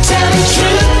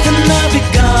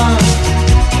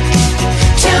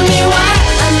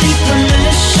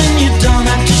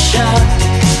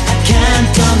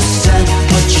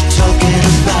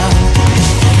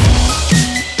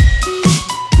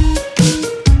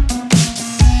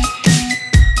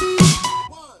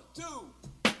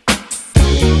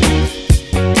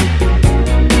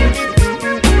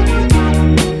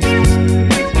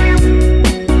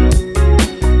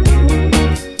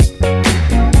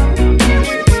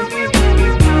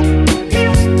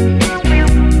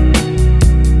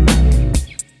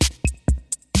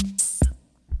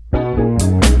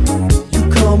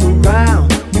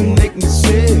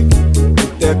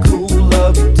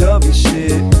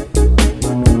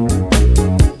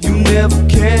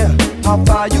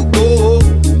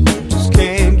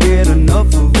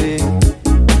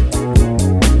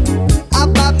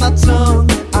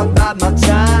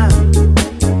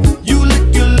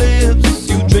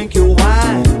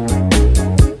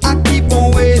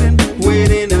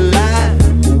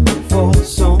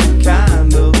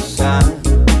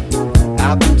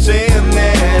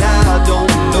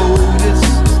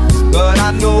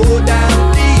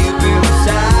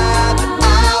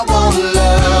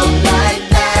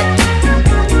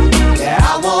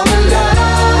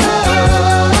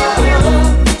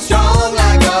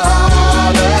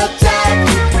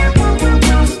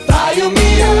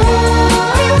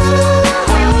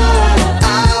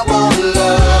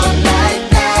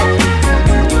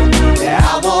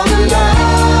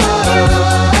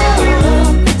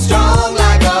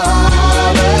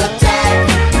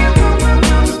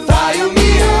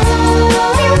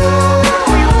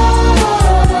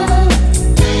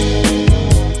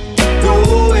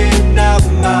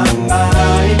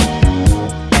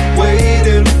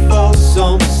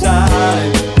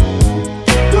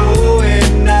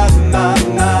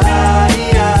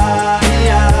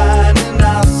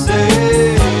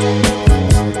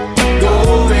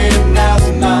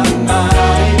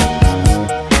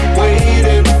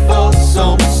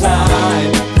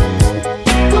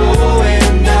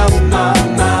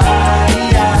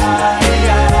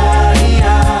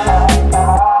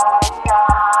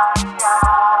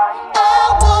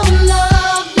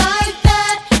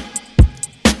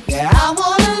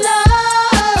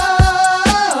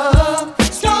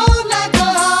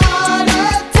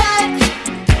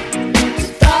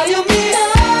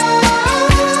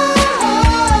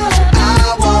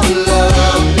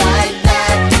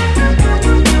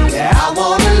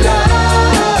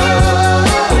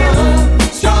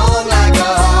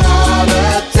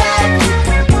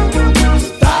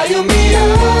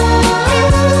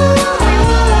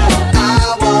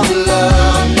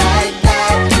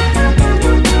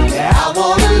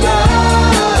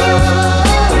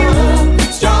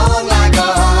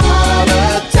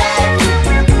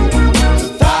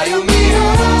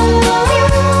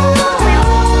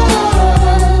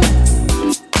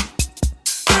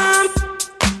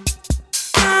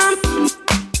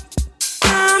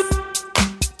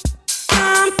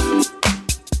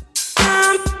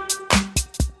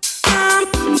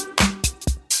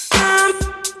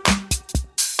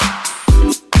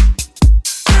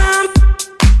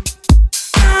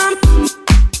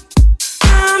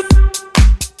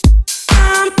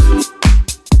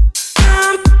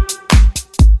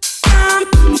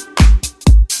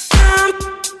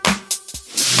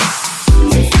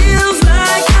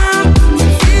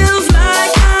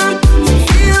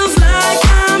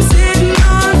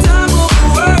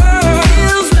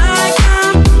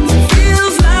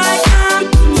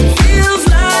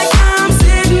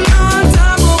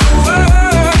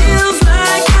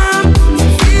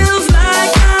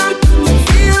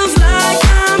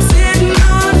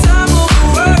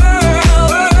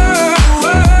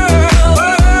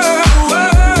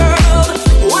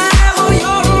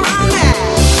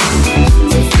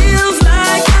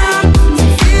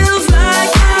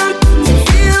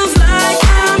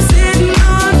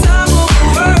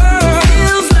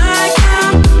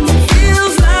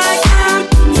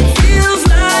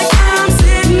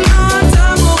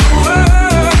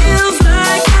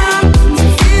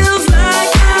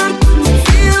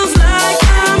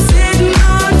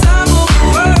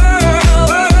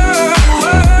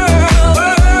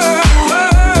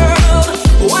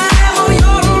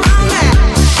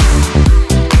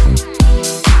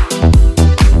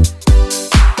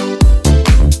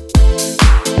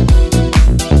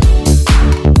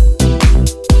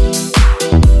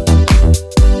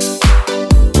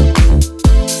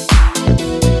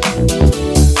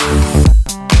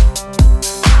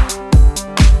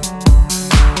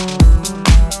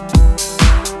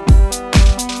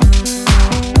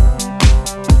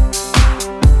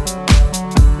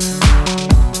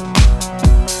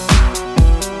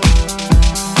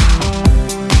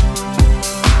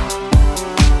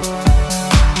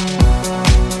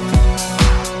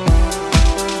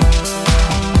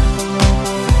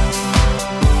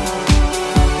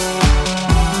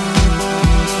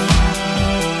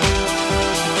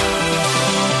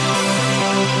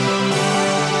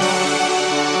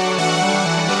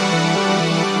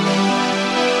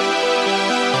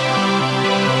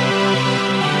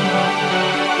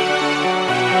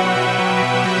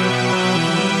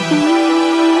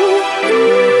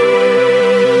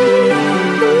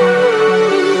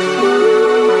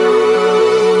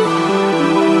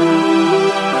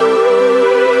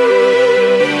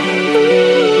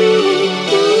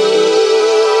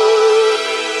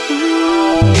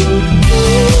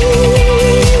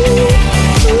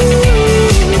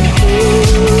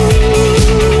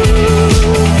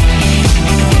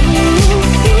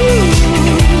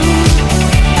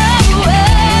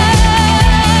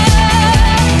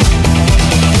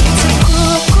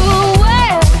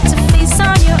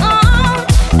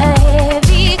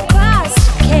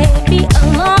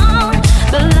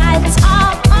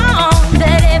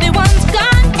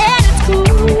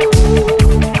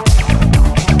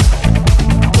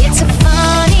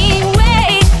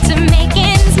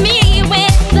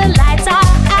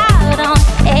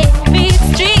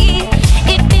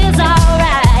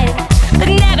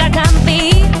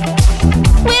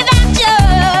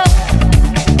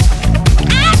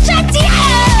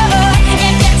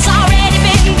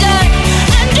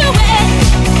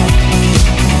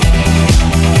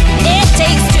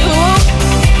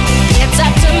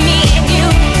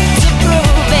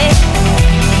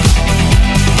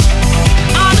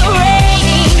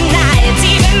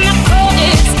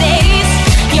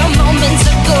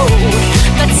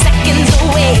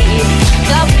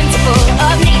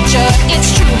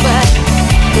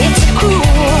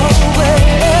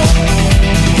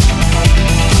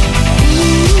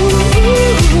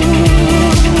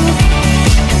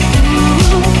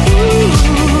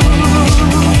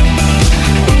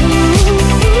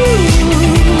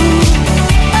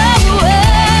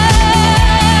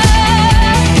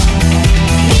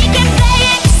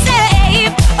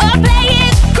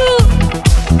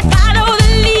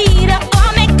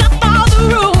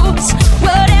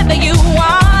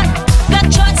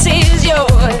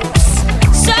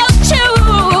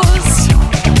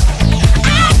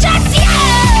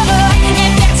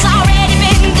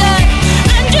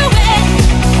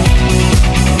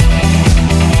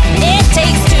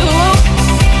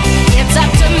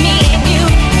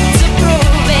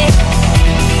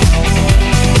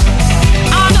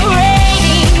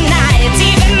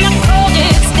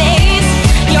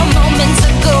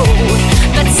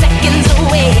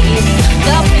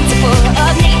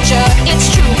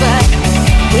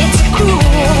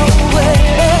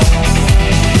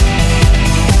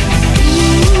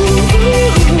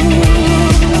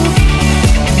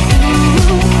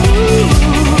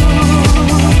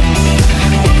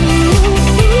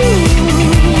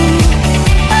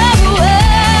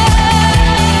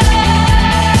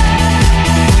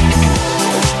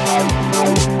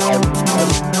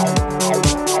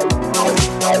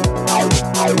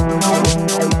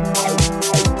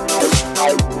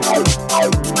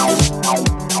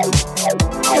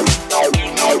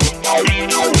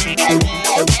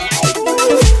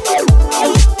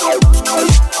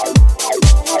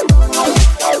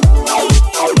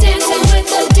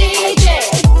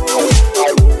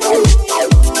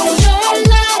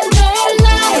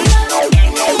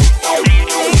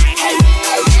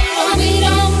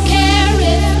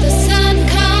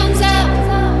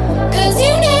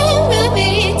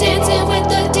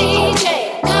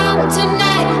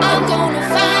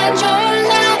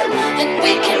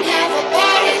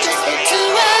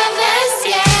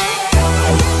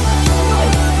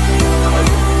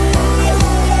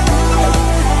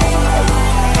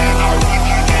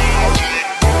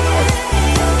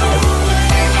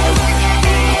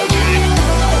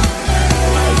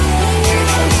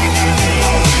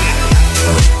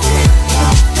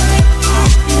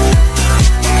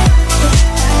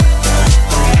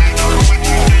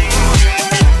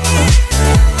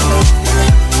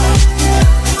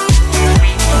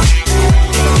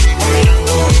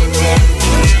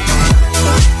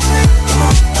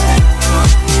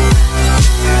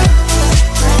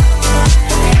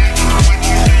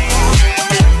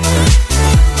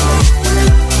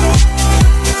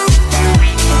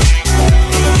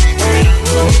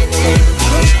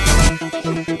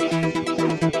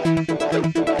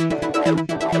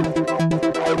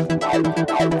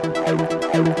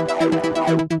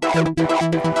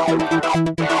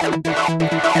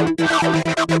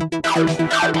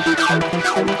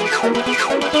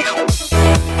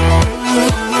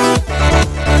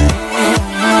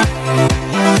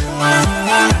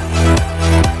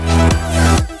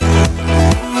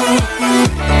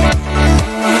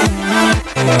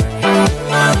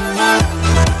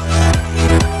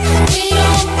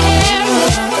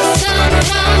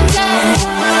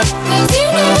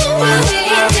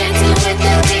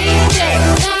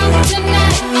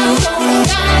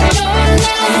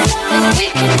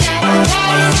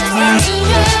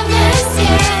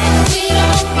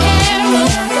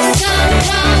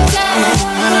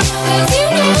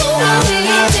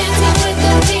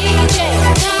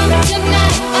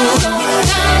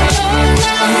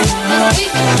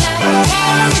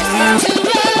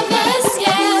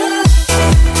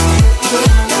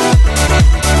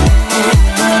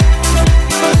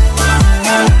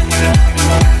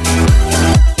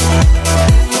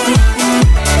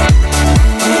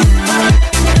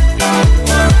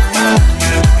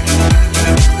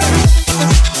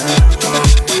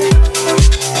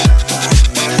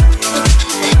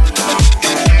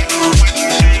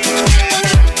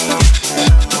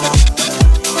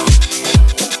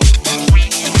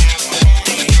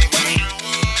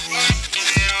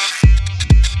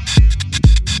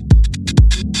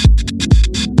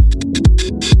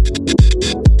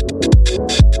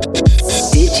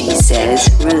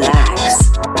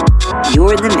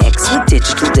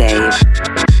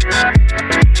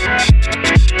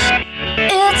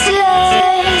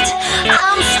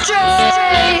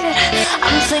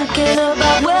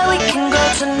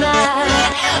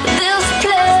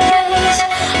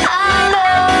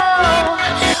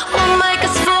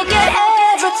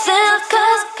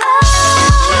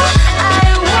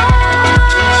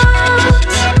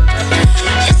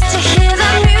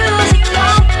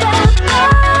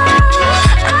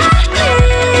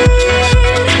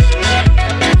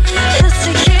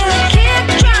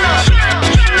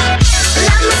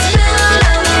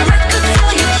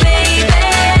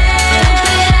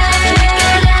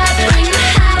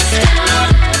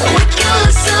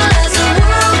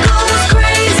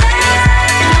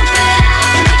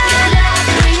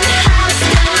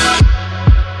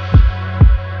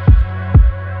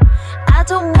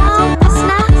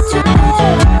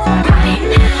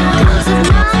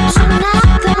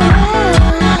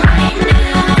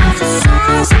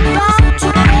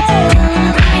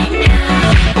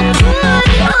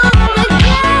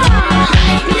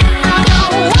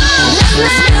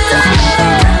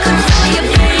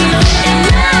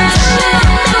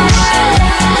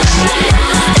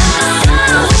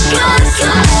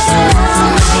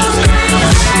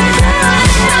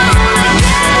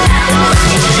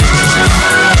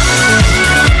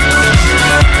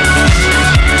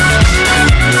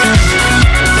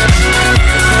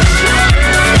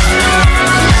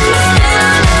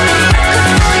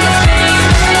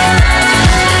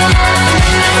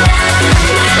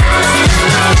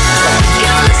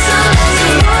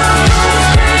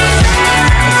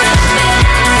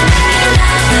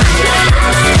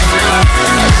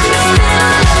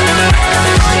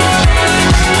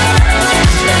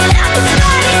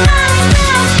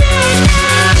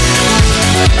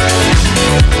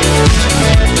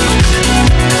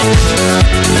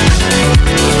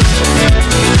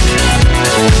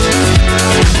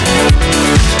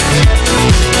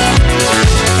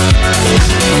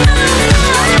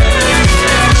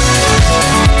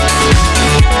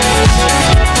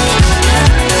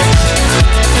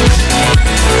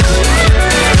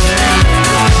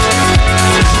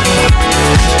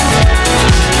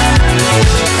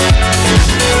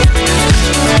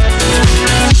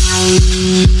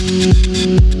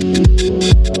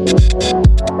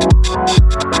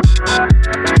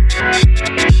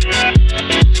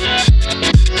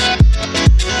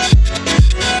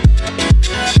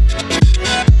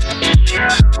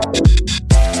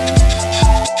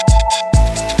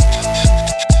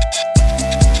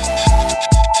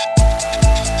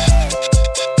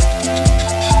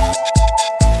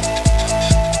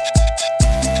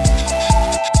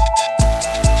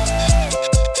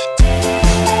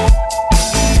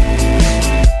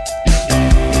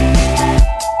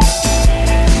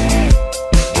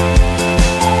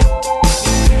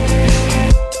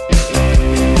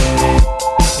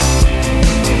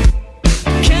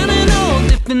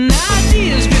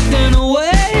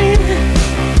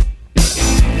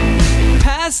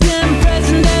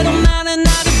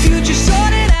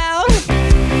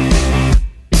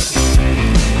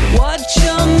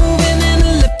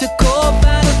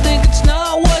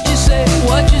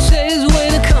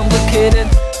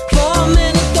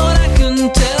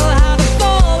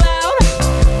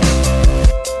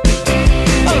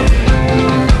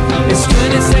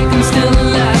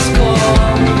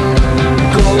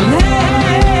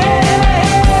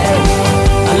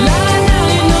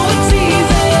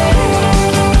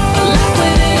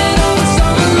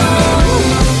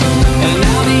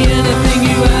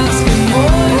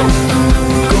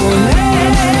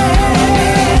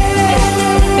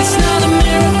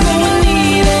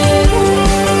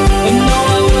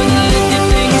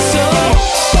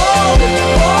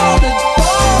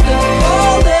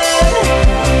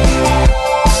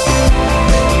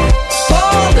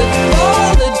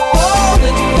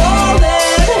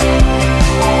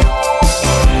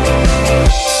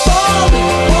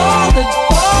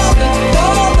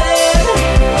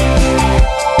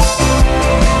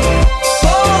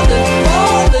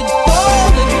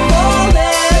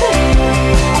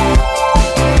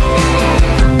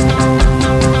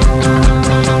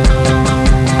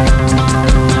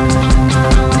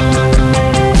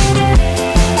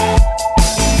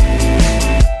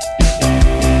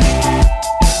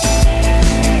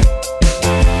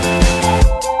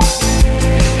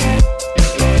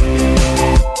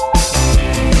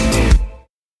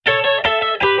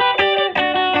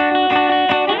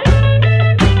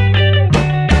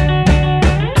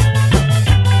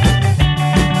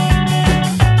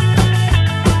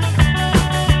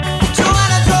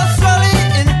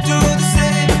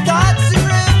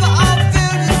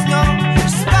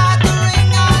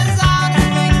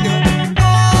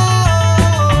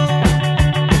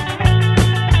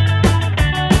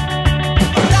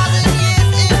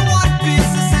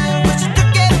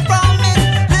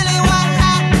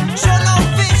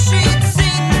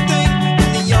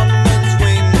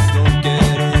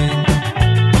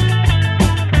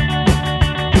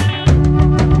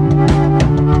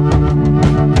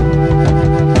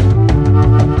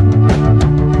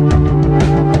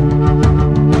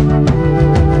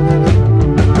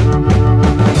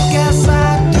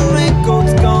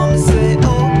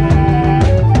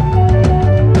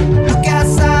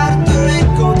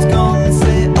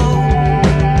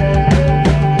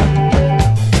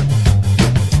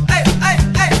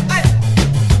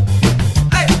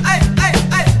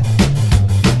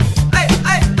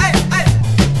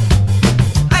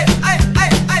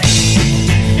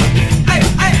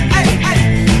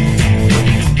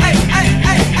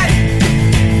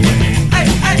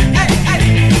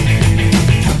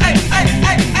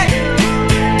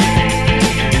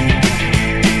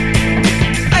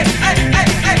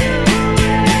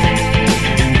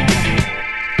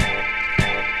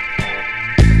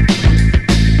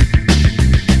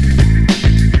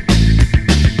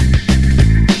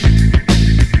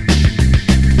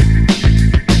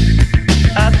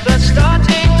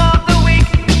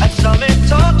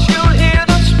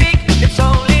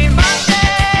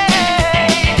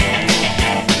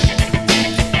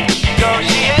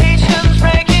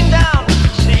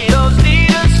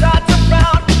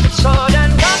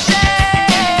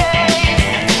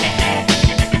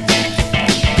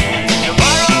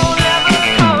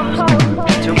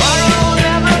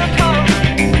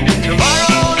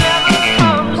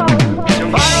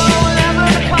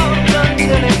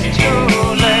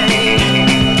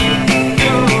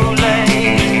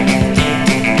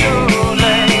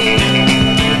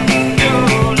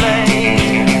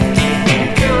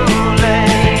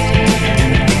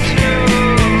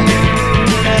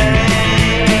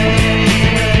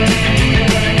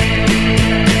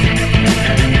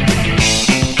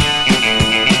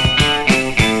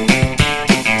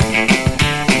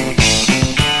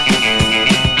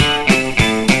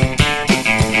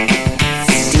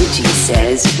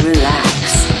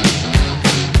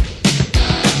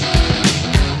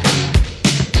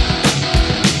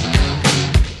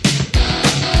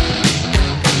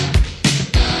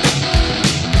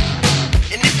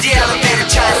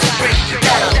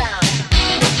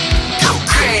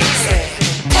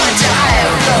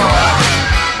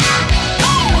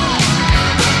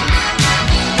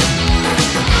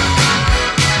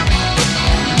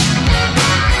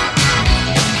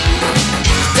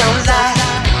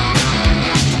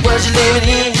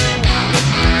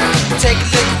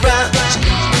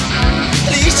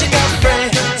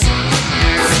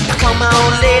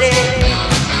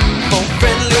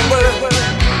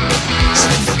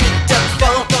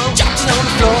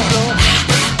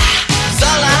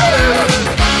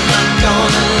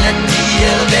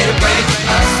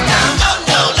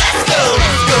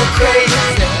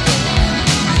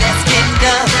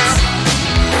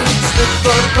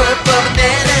 for the purple day.